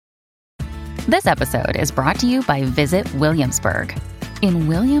This episode is brought to you by Visit Williamsburg. In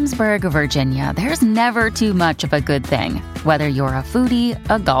Williamsburg, Virginia, there's never too much of a good thing. Whether you're a foodie,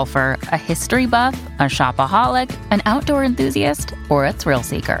 a golfer, a history buff, a shopaholic, an outdoor enthusiast, or a thrill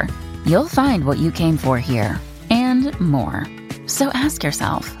seeker, you'll find what you came for here and more. So ask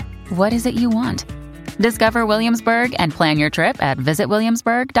yourself, what is it you want? Discover Williamsburg and plan your trip at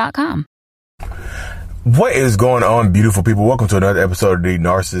visitwilliamsburg.com. What is going on, beautiful people? Welcome to another episode of The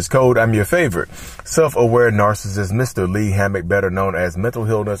Narcissist Code. I'm your favorite self-aware narcissist, Mr. Lee Hammock, better known as Mental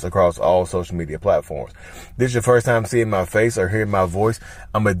Healness, across all social media platforms. This is your first time seeing my face or hearing my voice.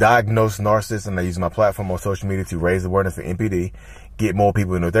 I'm a diagnosed narcissist, and I use my platform on social media to raise awareness for NPD, get more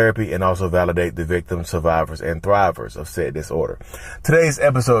people into therapy, and also validate the victims, survivors, and thrivers of said disorder. Today's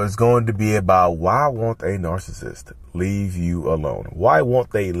episode is going to be about why won't a narcissist leave you alone? Why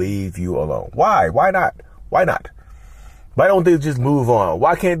won't they leave you alone? Why? Why not? Why not? Why don't they just move on?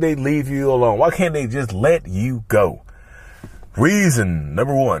 Why can't they leave you alone? Why can't they just let you go? Reason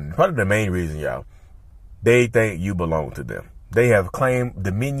number one, probably the main reason, y'all. They think you belong to them. They have claimed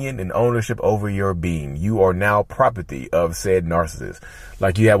dominion and ownership over your being. You are now property of said narcissist.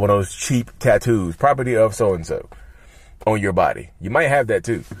 Like you have one of those cheap tattoos, property of so-and-so on your body. You might have that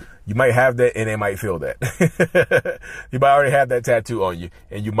too. You might have that and they might feel that. You might already have that tattoo on you,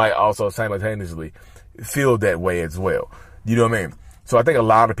 and you might also simultaneously feel that way as well. You know what I mean? So I think a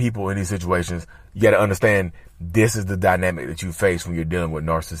lot of people in these situations, you got to understand this is the dynamic that you face when you're dealing with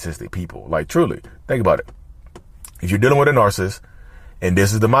narcissistic people. Like truly, think about it. If you're dealing with a narcissist and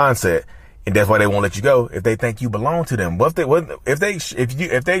this is the mindset, and that's why they won't let you go, if they think you belong to them, if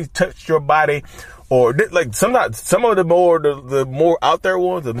they touch your body, or like some of the more out there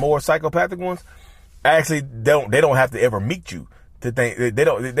ones, the more psychopathic ones, actually they don't have to ever meet you to think they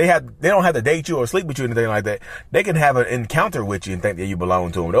don't have to date you or sleep with you or anything like that. They can have an encounter with you and think that you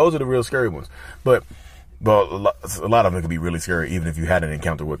belong to them. Those are the real scary ones. But a lot of them can be really scary, even if you had an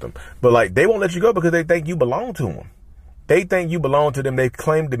encounter with them. But like, they won't let you go because they think you belong to them. They think you belong to them. They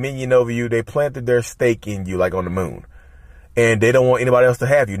claim dominion over you. They planted their stake in you, like on the moon. And they don't want anybody else to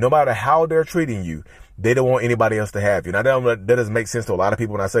have you. No matter how they're treating you, they don't want anybody else to have you. Now, that doesn't make sense to a lot of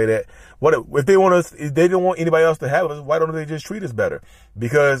people when I say that. If they don't want anybody else to have us, why don't they just treat us better?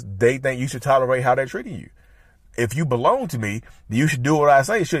 Because they think you should tolerate how they're treating you. If you belong to me, you should do what I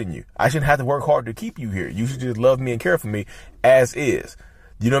say, shouldn't you? I shouldn't have to work hard to keep you here. You should just love me and care for me as is.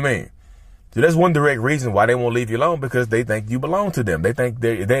 You know what I mean? So that's one direct reason why they won't leave you alone, because they think you belong to them. They think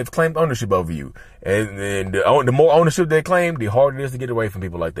they've claimed ownership over you. And the more ownership they claim, the harder it is to get away from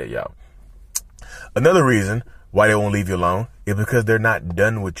people like that, y'all. Another reason why they won't leave you alone is because they're not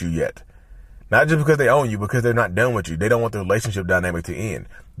done with you yet. Not just because they own you, because they're not done with you. They don't want the relationship dynamic to end.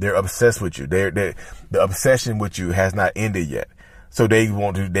 They're obsessed with you. The obsession with you has not ended yet. So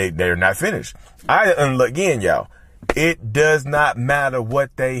they're not finished. Again, y'all, it does not matter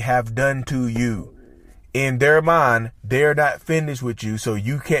what they have done to you. In their mind, they're not finished with you, so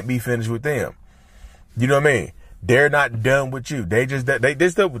you can't be finished with them. You know what I mean? They're not done with you. They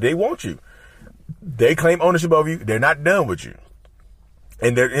want you. They claim ownership over you. They're not done with you.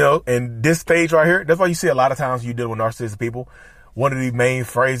 And in this stage right here, that's why you see a lot of times you deal with narcissistic people. One of the main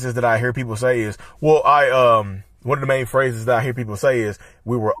phrases that I hear people say is, we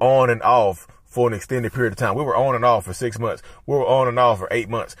were on and off for an extended period of time. We were on and off for 6 months. We were on and off for 8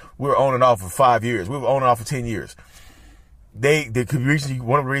 months. We were on and off for 5 years. We were on and off for 10 years. One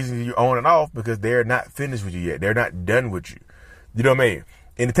of the reasons you're on and off, because they're not finished with you yet. They're not done with you. You know what I mean?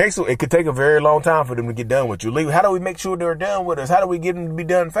 And it could take a very long time for them to get done with you. How do we make sure they're done with us? How do we get them to be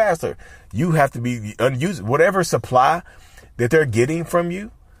done faster? You have to be unused. Whatever supply that they're getting from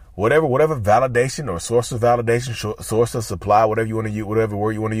you, whatever validation or source of validation, source of supply, whatever you want to use, whatever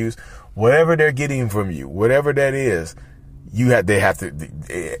word you want to use, whatever they're getting from you, whatever that is, it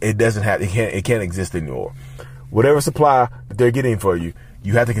can't exist anymore. Whatever supply that they're getting for you,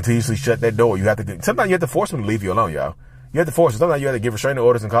 you have to continuously shut that door. Sometimes you have to force them to leave you alone, y'all. You have to force it. Sometimes you have to give restraining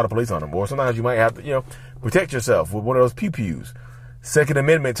orders and call the police on them. Or sometimes you might have to, protect yourself with one of those pew-pews. Second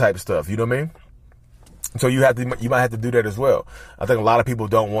Amendment type stuff. You know what I mean? So you might have to do that as well. I think a lot of people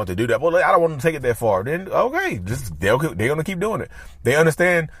don't want to do that. Well, I don't want to take it that far. Then, okay, they're going to keep doing it. They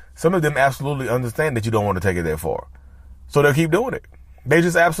understand. Some of them absolutely understand that you don't want to take it that far. So they'll keep doing it. They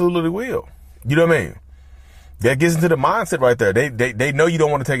just absolutely will. You know what I mean? That gets into the mindset right there. They know you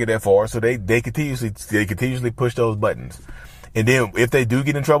don't want to take it that far, so they continuously push those buttons. And then if they do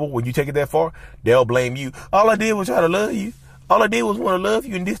get in trouble when you take it that far, they'll blame you. All I did was try to love you. All I did was want to love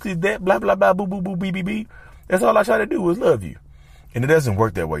you, and this, that, blah, blah, blah, boo, boo, boo, beep, beep, beep. That's all I try to do was love you. And it doesn't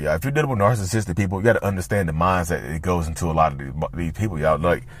work that way, y'all. If you're dealing with narcissistic people, you got to understand the mindset that goes into a lot of these people, y'all.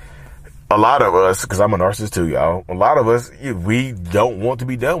 Like, a lot of us, because I'm a narcissist too, y'all, a lot of us, we don't want to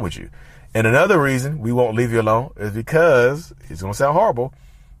be done with you. And another reason we won't leave you alone is because, it's going to sound horrible,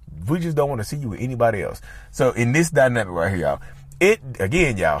 we just don't want to see you with anybody else. So in this dynamic right here,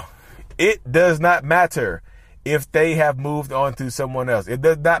 y'all, it does not matter if they have moved on to someone else. It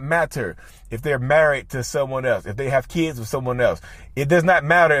does not matter if they're married to someone else, if they have kids with someone else. It does not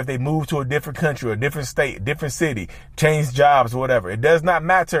matter if they move to a different country, a different state, different city, change jobs, whatever. It does not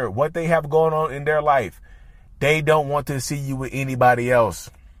matter what they have going on in their life. They don't want to see you with anybody else.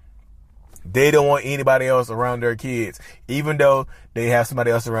 They don't want anybody else around their kids, even though they have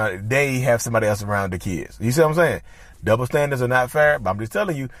somebody else around the kids. You see what I'm saying? Double standards are not fair, but I'm just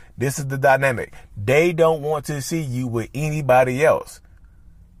telling you, this is the dynamic. They don't want to see you with anybody else.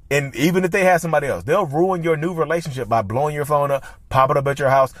 And even if they have somebody else, they'll ruin your new relationship by blowing your phone up, popping up at your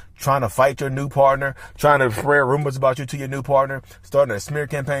house, trying to fight your new partner, trying to spread rumors about you to your new partner, starting a smear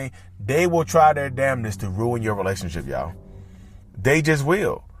campaign. They will try their damnedest to ruin your relationship, y'all. They just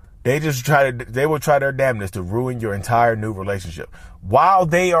will. They will try their damnedest to ruin your entire new relationship while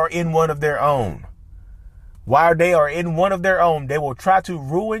they are in one of their own. While they are in one of their own, they will try to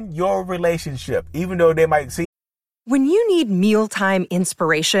ruin your relationship, even though they might see. When you need mealtime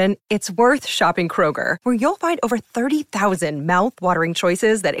inspiration, it's worth shopping Kroger, where you'll find over 30,000 mouth-watering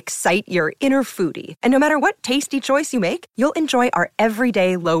choices that excite your inner foodie. And no matter what tasty choice you make, you'll enjoy our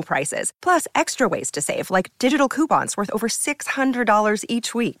everyday low prices, plus extra ways to save, like digital coupons worth over $600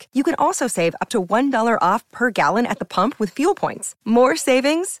 each week. You can also save up to $1 off per gallon at the pump with fuel points. More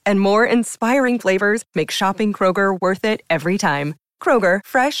savings and more inspiring flavors make shopping Kroger worth it every time. Kroger,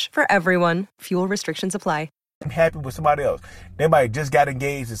 fresh for everyone. Fuel restrictions apply. Happy with somebody else. They might have just got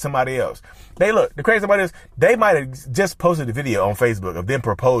engaged to somebody else. The crazy about this, they might have just posted a video on Facebook of them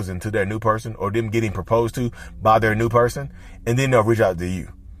proposing to their new person or them getting proposed to by their new person, and then they'll reach out to you.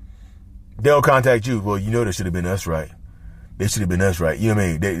 They'll contact you. Well, they should have been us, right? They should have been us, right? You know what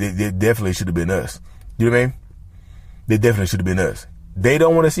I mean? They definitely should have been us. You know what I mean? They definitely should have been us. They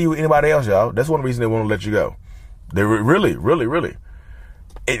don't want to see you with anybody else, y'all. That's one reason they want to let you go. They really, really, really.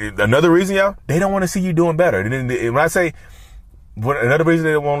 Another reason, y'all, they don't want to see you doing better. And when I say another reason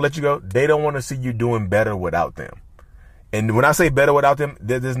they don't want to let you go, they don't want to see you doing better without them. And when I say better without them,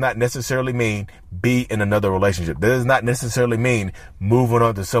 that does not necessarily mean be in another relationship. That does not necessarily mean moving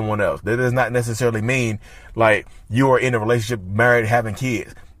on to someone else. That does not necessarily mean like you are in a relationship, married, having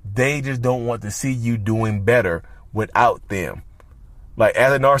kids. They just don't want to see you doing better without them. Like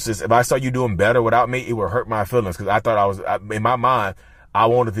as a narcissist, if I saw you doing better without me, it would hurt my feelings because I thought in my mind, I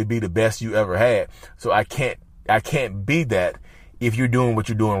wanted to be the best you ever had. So I can't be that if you're doing what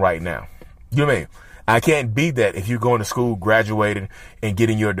you're doing right now. You know what I mean? I can't be that if you're going to school, graduating, and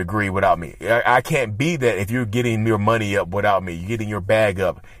getting your degree without me. I can't be that if you're getting your money up without me. You're getting your bag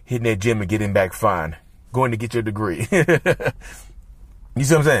up, hitting that gym and getting back fine, going to get your degree. You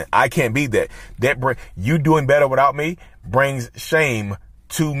see what I'm saying? I can't be that. You doing better without me brings shame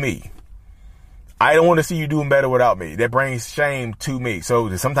to me. I don't want to see you doing better without me. That brings shame to me.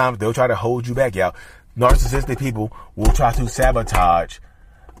 So sometimes they'll try to hold you back, y'all. Narcissistic people will try to sabotage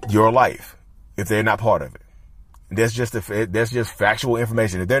your life if they're not part of it. That's just factual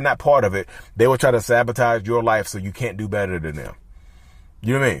information. If they're not part of it, they will try to sabotage your life so you can't do better than them.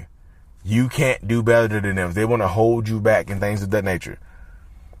 You know what I mean? You can't do better than them. They want to hold you back and things of that nature.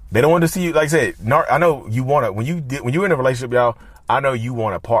 They don't want to see you. Like I said, I know you want to, when you're in a relationship, y'all, I know you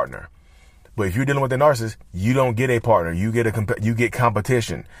want a partner. But if you're dealing with a narcissist, you don't get a partner. You get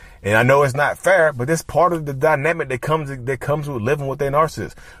competition. And I know it's not fair, but that's part of the dynamic that comes with living with a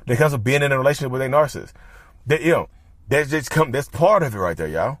narcissist. That comes with being in a relationship with a narcissist. That's part of it right there,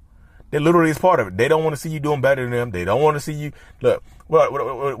 y'all. That literally is part of it. They don't want to see you doing better than them. They don't want to see you. Look,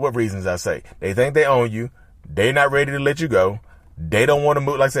 what reasons I say? They think they own you. They're not ready to let you go. They don't want to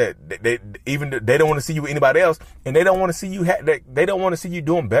move. Like I said, they don't want to see you with anybody else, and they don't want to see you. They don't want to see you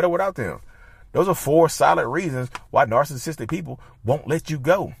doing better without them. Those are 4 solid reasons why narcissistic people won't let you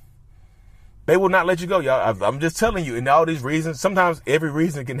go. They will not let you go, y'all. I'm just telling you, and all these reasons, sometimes every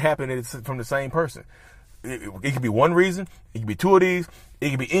reason can happen from the same person. It could be one reason. It could be 2 of these. It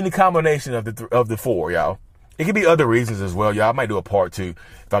could be any combination of the 4, y'all. It could be other reasons as well, y'all. I might do a part 2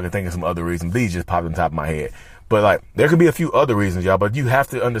 if I can think of some other reasons. These just popped on top of my head. But like, there could be a few other reasons, y'all. But you have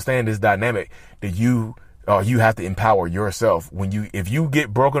to understand this dynamic that you have to empower yourself if you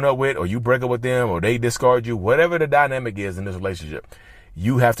get broken up with, or you break up with them, or they discard you, whatever the dynamic is in this relationship,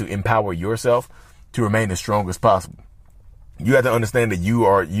 you have to empower yourself to remain as strong as possible. You have to understand that you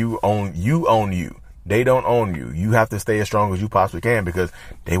own you. They don't own you. You have to stay as strong as you possibly can, because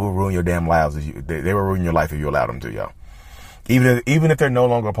they will ruin your damn lives. They will ruin your life if you allow them to, y'all. Even if they're no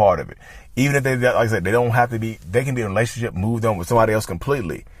longer a part of it. Even if they, like I said, they don't have to be, they can be in a relationship, moved on with somebody else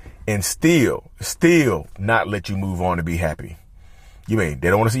completely, and still not let you move on to be happy. You mean, they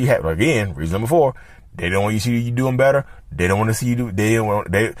don't want to see you happy. Again, reason number 4, they don't want you to see you doing better. They don't want to see you do, they don't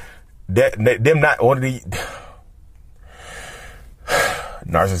want, them not wanting to,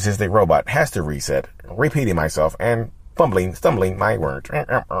 narcissistic robot has to reset, repeating myself and stumbling my words.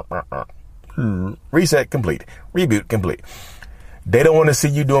 Reset complete. Reboot complete. They don't want to see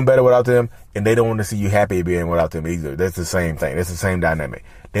you doing better without them, and they don't want to see you happy being without them either. That's the same thing. That's the same dynamic.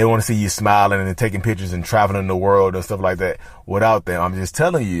 They don't want to see you smiling and taking pictures and traveling the world and stuff like that without them. I'm just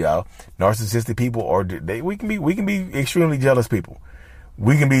telling you, y'all, narcissistic people we can be extremely jealous people.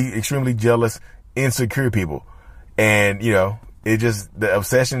 We can be extremely jealous, insecure people. And, you know, the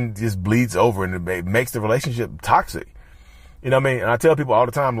obsession just bleeds over and it makes the relationship toxic. You know what I mean? And I tell people all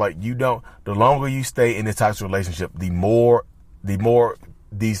the time, like, the longer you stay in this toxic relationship, the more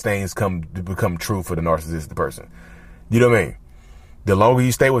these things become true for the narcissistic person. You know what I mean? The longer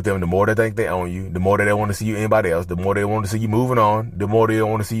you stay with them, the more they think they own you, the more they don't want to see you anybody else, the more they want to see you moving on, the more they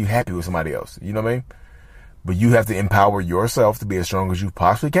don't want to see you happy with somebody else. You know what I mean? But you have to empower yourself to be as strong as you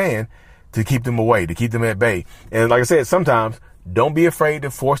possibly can to keep them away, to keep them at bay. And like I said, sometimes don't be afraid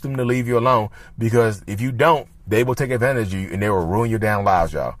to force them to leave you alone, because if you don't, they will take advantage of you and they will ruin your damn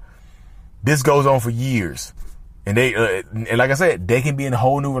lives, y'all. This goes on for years. And and like I said, they can be in a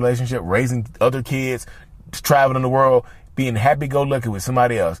whole new relationship, raising other kids, traveling the world, being happy-go-lucky with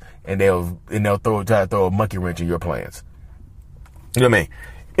somebody else, and they'll try to throw a monkey wrench in your plans. You know what I mean?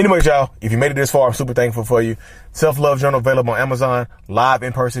 Anyways, y'all, if you made it this far, I'm super thankful for you. Self-Love Journal available on Amazon. Live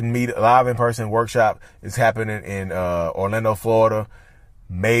in-person workshop is happening in Orlando, Florida,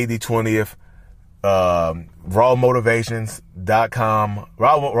 May the 20th.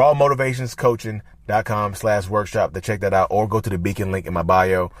 rawmotivationscoaching.com/workshop to check that out, or go to the Beacon link in my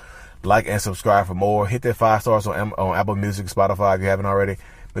bio. Like and subscribe for more. Hit that 5 stars on Apple Music, Spotify if you haven't already.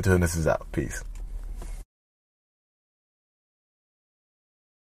 Until this is out. Peace.